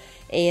it.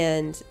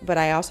 But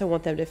I also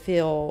want them to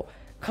feel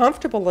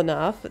comfortable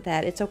enough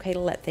that it's okay to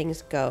let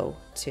things go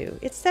too.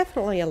 It's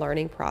definitely a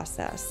learning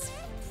process.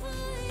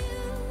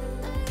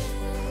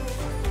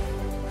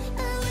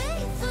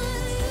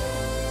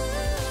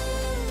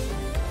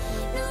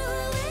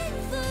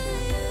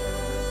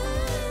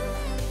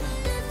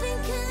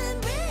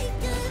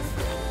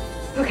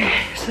 Okay,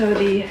 so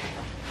the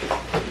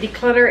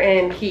declutter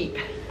and keep,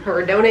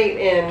 or donate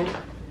and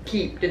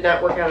keep, did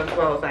not work out as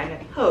well as I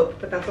had hoped,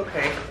 but that's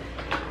okay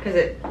because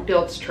it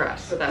builds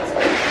trust, so that's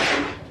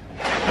good.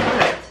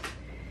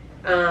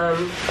 But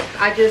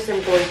I just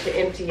am going to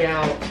empty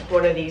out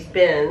one of these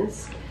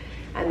bins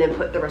and then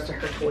put the rest of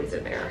her toys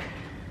in there.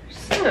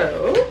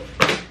 So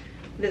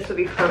this will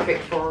be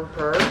perfect for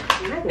her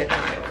magnet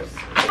tiles.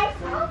 I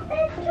saw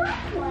this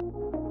one.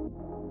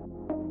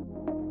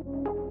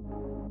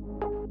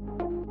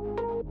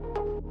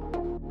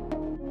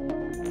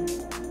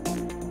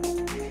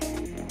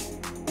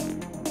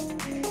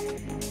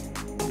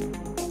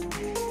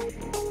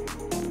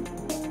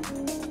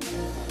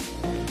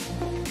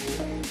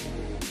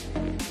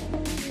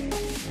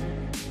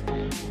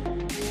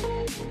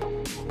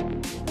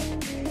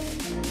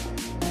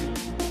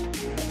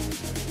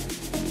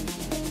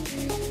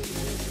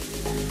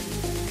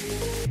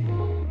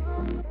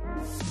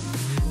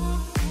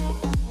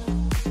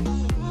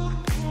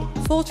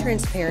 Full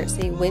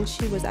transparency, when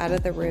she was out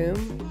of the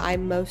room, I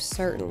most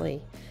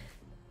certainly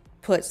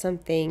put some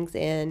things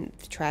in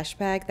the trash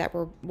bag that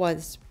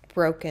was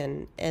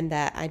broken and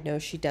that I know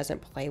she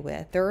doesn't play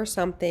with. There are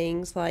some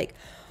things like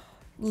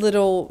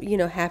little,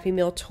 Happy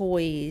Meal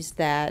toys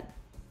that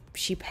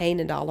she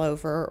painted all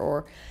over,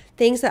 or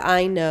things that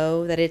I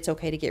know that it's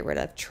okay to get rid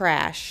of.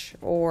 Trash,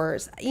 or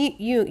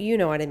you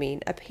know what I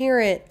mean. A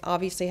parent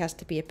obviously has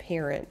to be a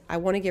parent. I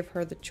want to give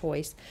her the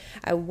choice.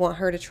 I want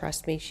her to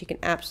trust me. She can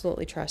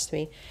absolutely trust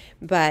me.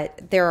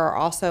 But there are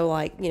also,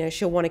 like,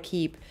 she'll want to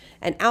keep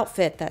an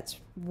outfit that's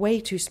way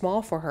too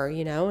small for her,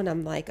 and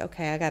I'm like,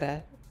 okay, I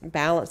gotta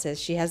balance this.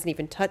 She hasn't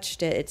even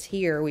touched it. It's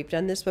here. We've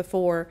done this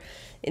before,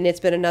 and it's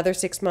been another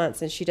 6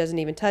 months and she doesn't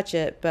even touch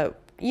it, but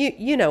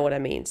you know what I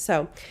mean.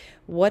 So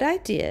what I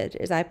did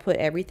is I put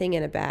everything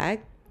in a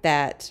bag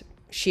that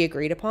she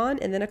agreed upon,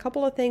 and then a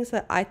couple of things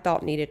that I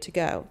thought needed to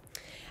go.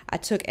 I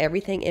took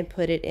everything and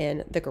put it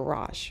in the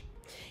garage.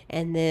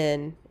 And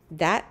then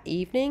that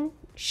evening,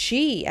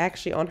 she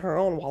actually, on her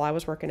own, while I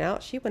was working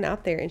out, she went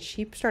out there and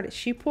she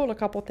pulled a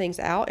couple things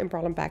out and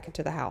brought them back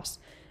into the house.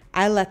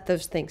 I let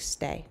those things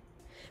stay.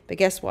 But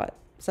guess what?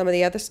 Some of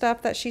the other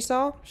stuff that she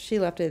saw, she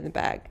left it in the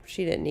bag.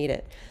 She didn't need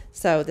it.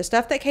 So the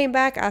stuff that came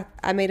back,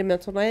 I made a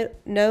mental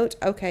note.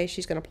 Okay,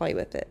 she's going to play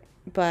with it.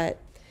 But,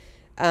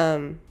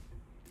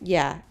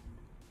 yeah,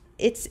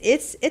 it's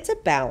a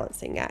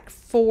balancing act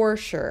for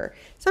sure.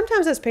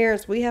 Sometimes as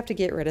parents, we have to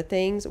get rid of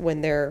things when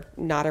they're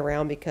not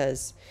around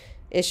because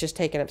it's just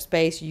taking up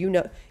space.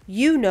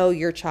 You know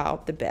your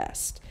child the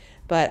best.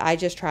 But I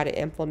just try to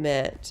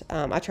implement,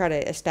 I try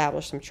to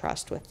establish some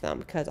trust with them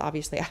because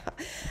obviously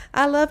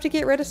I love to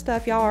get rid of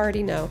stuff. Y'all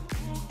already know.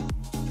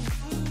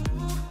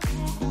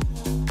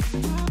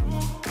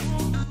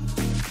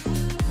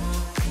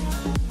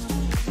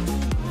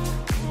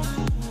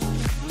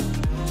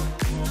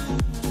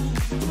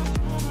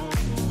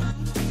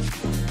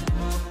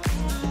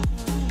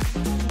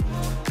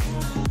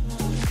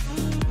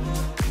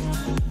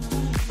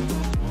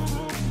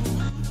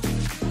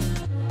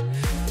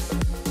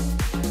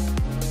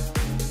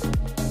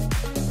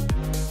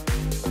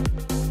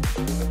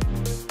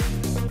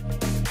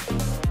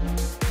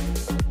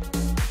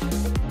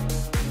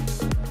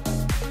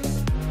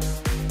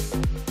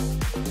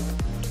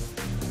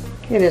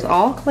 It is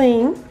all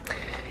clean.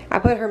 I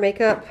put her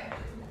makeup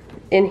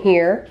in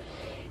here,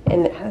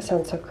 and that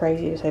sounds so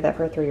crazy to say that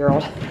for a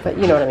 3-year-old, but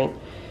you know what I mean.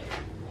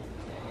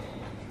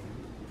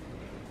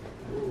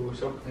 Ooh,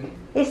 so clean.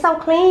 It's so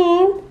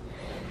clean.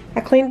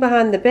 I cleaned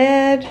behind the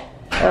bed.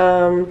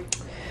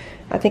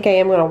 I think I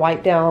am going to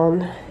wipe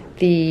down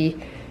the,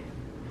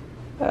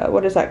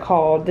 what is that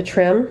called? The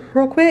trim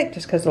real quick,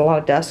 just because a lot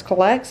of dust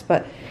collects,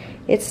 but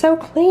it's so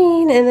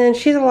clean. And then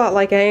she's a lot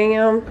like I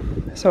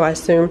am, so I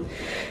assume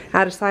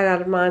out of sight, out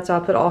of mind. So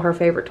I put all her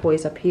favorite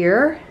toys up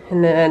here,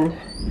 and then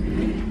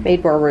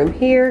made more room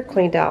here,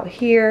 cleaned out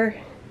here.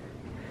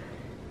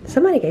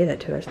 Somebody gave that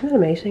to us. Isn't that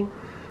amazing?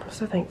 I'm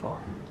so thankful,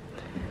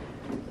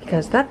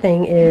 because that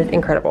thing is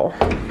incredible.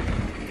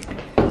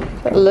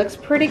 It looks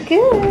pretty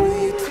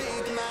good.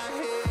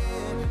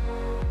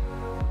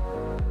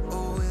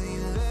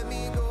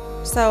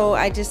 So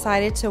I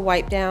decided to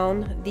wipe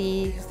down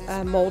the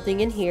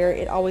molding in here.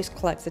 It always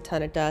collects a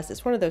ton of dust.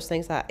 It's one of those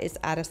things that is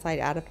out of sight,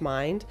 out of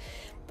mind.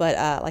 But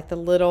like the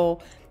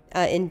little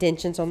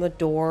indentions on the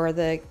door,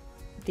 the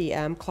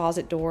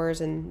closet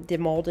doors, and the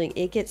molding,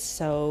 it gets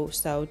so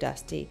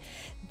dusty.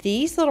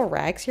 These little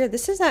rags here,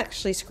 this is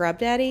actually Scrub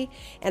Daddy,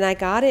 and I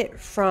got it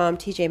from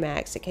TJ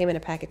Maxx. It came in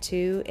a pack of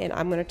 2, and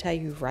I'm going to tell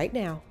you right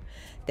now,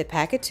 the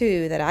pack of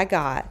 2 that I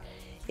got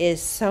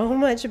is so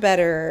much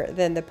better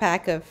than the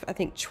pack of, I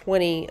think,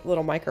 20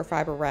 little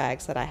microfiber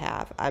rags that I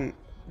have.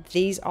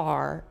 These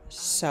are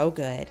so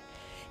good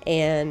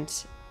and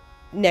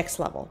next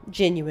level,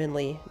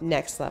 genuinely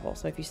next level.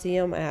 So if you see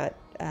them at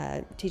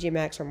TJ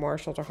Maxx or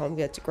Marshalls or Home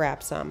Goods,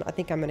 grab some. I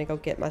think I'm going to go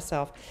get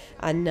myself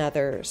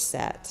another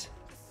set.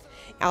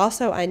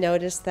 Also, I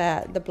noticed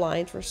that the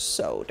blinds were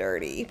so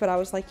dirty, but I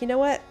was like, you know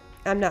what?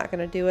 I'm not going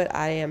to do it.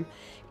 I am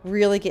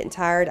really getting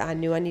tired. I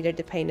knew I needed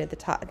to paint the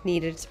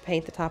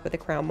top of the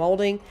crown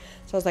molding.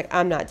 So I was like,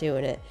 I'm not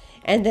doing it.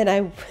 And then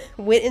I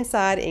went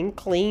inside and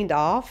cleaned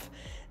off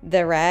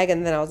the rag,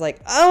 and then I was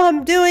like, oh,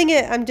 I'm doing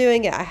it.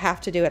 I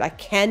have to do it. I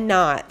can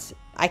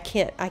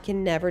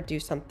never do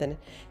something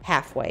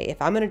halfway.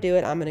 If I'm going to do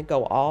it, I'm going to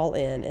go all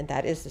in, and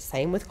that is the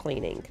same with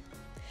cleaning.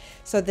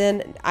 So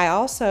then I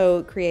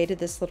also created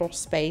this little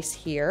space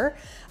here.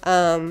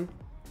 Okay,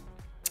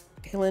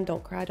 Lynn,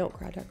 don't cry.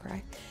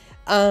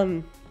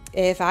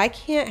 If I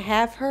can't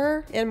have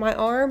her in my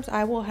arms,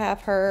 I will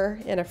have her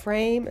in a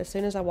frame as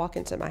soon as I walk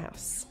into my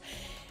house.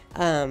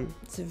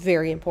 It's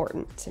very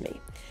important to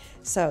me.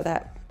 So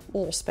that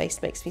little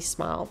space makes me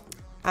smile.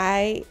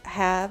 I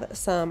have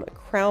some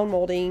crown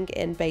molding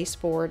and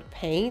baseboard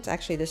paint.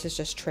 Actually, this is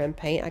just trim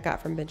paint I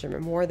got from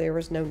Benjamin Moore. There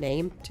was no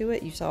name to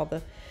it. You saw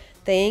the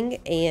thing,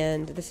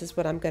 and this is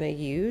what I'm going to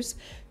use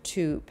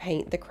to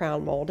paint the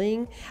crown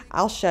molding.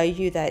 I'll show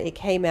you that it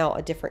came out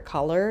a different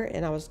color,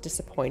 and I was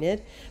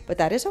disappointed, but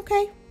that is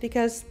okay,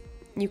 because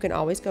you can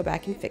always go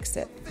back and fix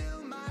it.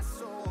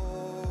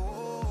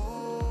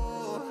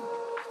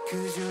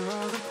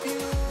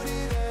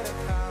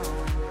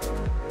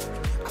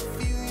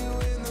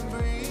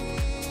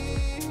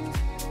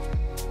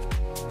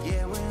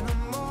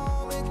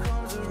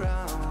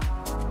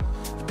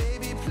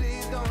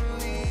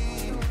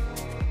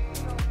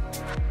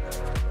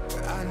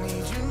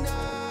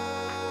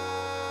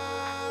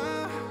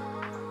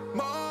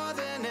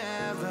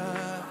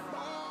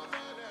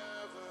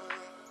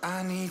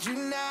 I need you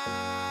now,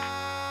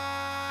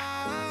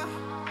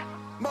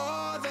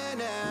 more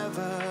than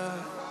ever.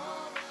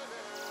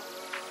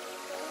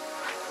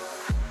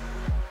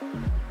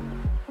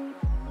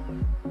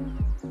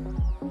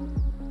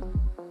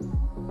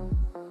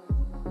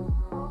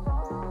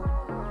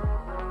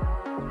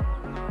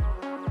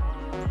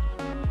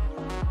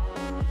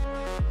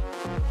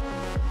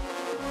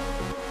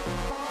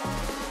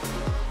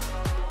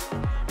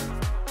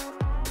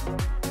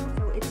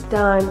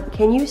 Done.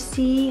 Can you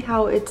see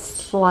how it's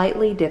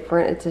slightly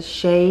different? It's a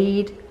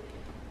shade,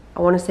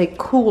 I want to say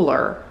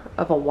cooler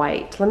of a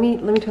white. Let me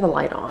turn the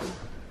light on.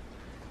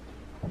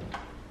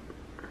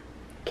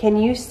 Can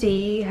you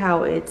see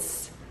how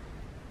it's,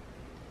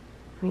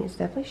 I mean, it's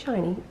definitely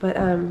shiny, but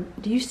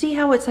do you see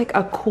how it's like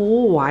a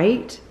cool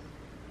white?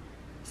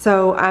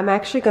 So I'm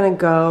actually going to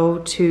go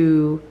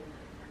to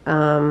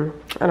I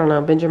don't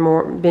know,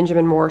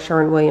 Benjamin Moore,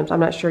 Sherwin-Williams, I'm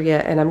not sure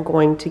yet, and I'm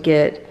going to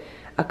get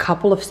a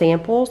couple of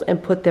samples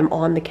and put them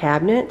on the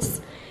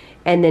cabinets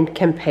and then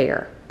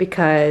compare,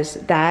 because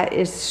that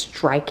is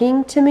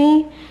striking to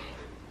me.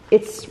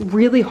 It's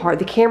really hard.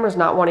 The camera's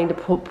not wanting to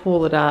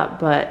pull it up,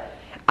 but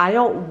I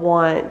don't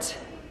want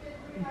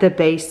the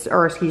base,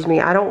 or excuse me,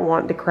 I don't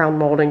want the crown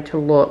molding to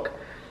look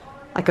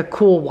like a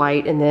cool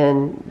white and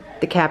then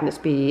the cabinets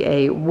be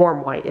a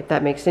warm white, if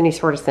that makes any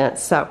sort of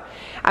sense. So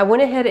I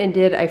went ahead and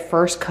did a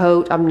first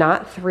coat. I'm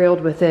not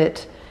thrilled with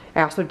it.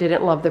 I also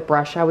didn't love the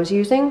brush I was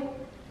using.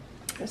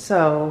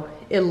 So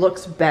it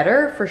looks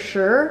better for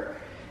sure,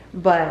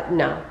 but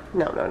no.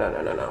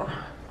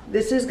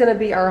 This is gonna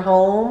be our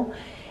home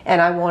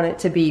and I want it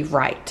to be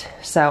right.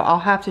 So I'll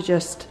have to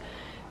just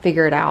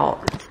figure it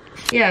out.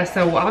 Yeah,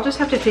 so I'll just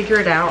have to figure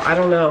it out. I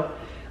don't know.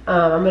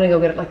 I'm gonna go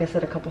get, like I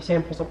said, a couple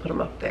samples. I'll put them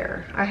up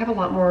there. I have a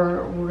lot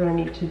more we're gonna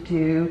need to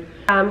do.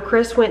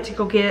 Chris went to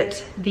go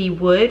get the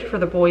wood for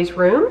the boys'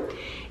 room,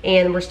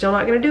 and we're still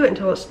not gonna do it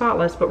until it's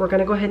spotless, but we're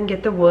gonna go ahead and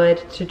get the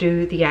wood to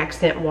do the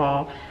accent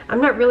wall. I'm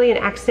not really an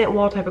accent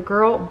wall type of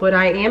girl, but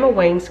I am a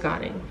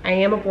wainscoting. I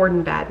am a board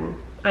and batten.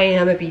 I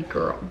am a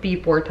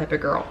beadboard type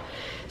of girl.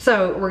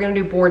 So we're gonna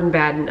do board and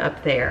batten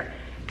up there.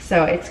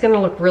 So it's gonna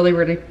look really,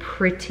 really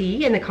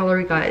pretty, and the color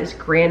we got is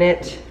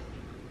Granite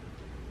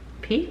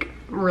Peak.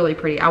 Really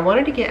pretty. I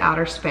wanted to get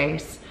outer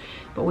space,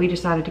 but we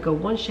decided to go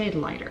one shade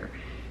lighter.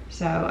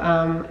 So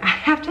I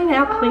have to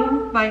now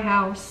clean my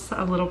house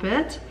a little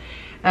bit.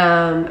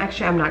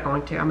 Actually, I'm not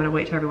going to. I'm gonna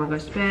wait till everyone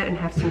goes to bed and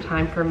have some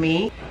time for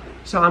me.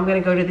 So I'm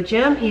gonna go to the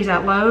gym. He's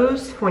at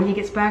Lowe's. When he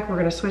gets back, we're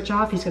gonna switch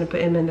off. He's gonna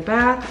put him in the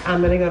bath.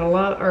 I'm gonna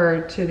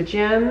go to the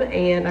gym,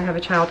 and I have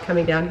a child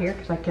coming down here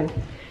because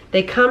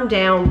they come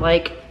down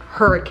like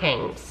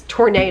hurricanes,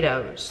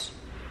 tornadoes,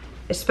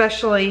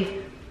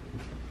 especially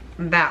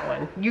that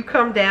one. You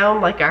come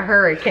down like a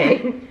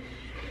hurricane.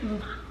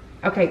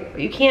 Okay,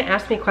 you can't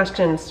ask me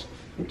questions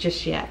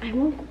just yet. I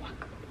want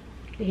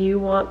guacamole. You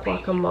want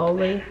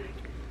guacamole?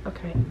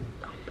 Okay.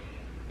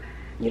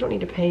 You don't need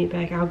to pay me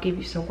back. I'll give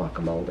you some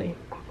guacamole.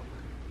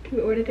 Can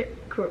we order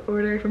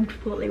it from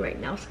Chipotle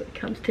right now so it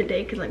comes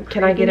today? Because I'm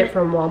Can I get it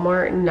from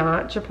Walmart,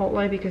 not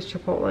Chipotle? Because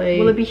Chipotle...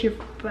 Will it be here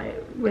by...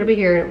 It'll be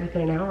here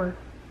within an hour.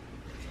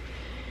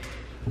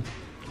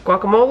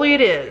 Guacamole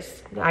it is.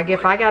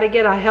 If I gotta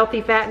get a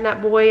healthy fat in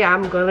that boy,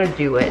 I'm gonna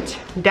do it.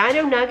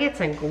 Dino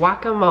nuggets and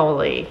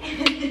guacamole.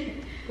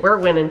 We're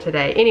winning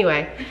today.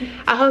 Anyway,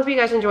 I hope you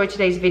guys enjoyed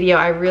today's video.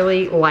 I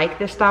really like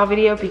this style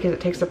video because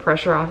it takes the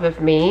pressure off of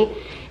me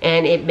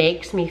and it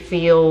makes me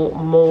feel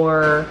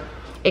more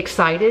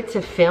excited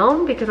to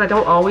film, because I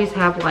don't always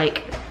have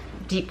like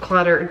deep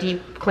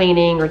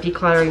cleaning or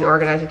decluttering,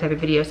 organizing type of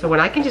videos. So when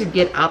I can just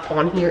get up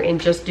on here and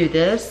just do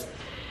this,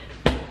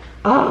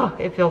 oh,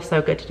 it feels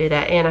so good to do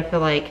that. And I feel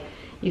like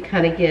you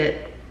kind of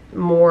get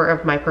more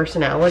of my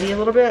personality a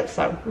little bit.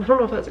 So I don't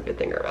know if that's a good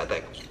thing or a bad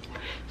thing.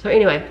 So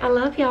anyway, I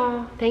love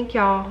y'all. Thank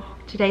y'all.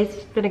 Today's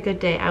been a good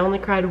day. I only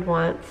cried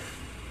once.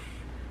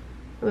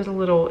 It was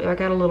I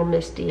got a little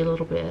misty a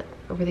little bit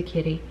over the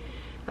kitty.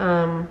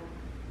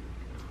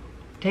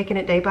 Taking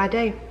it day by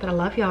day, but I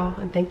love y'all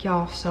and thank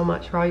y'all so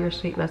much for all your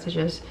sweet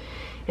messages.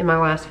 In my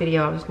last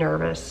video, I was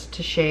nervous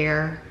to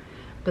share,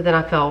 but then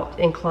I felt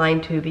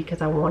inclined to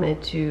because I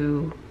wanted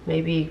to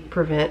maybe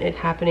prevent it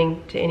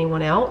happening to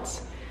anyone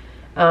else.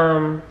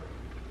 And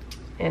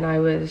I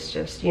was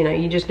just,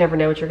 you just never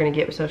know what you're gonna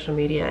get with social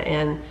media,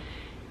 and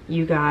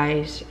you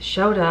guys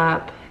showed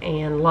up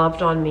and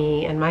loved on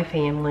me and my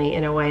family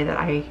in a way that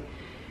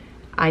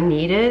I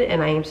needed,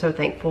 and I am so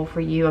thankful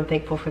for you. I'm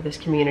thankful for this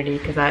community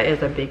because that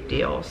is a big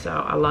deal. So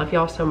I love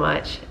y'all so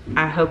much.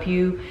 I hope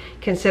you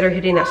consider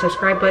hitting that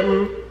subscribe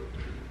button.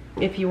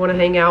 if you want to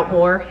hang out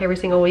more every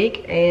single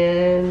week.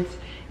 And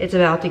it's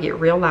about to get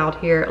real loud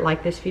here.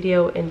 Like this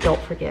video, and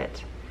don't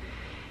forget,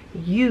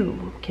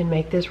 you can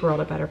make this world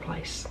a better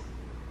place.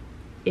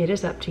 It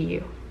is up to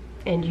you,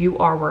 and you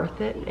are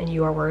worth it, and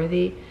you are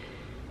worthy,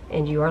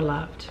 and you are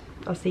loved.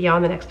 I'll see y'all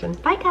on the next one.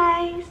 Bye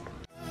guys.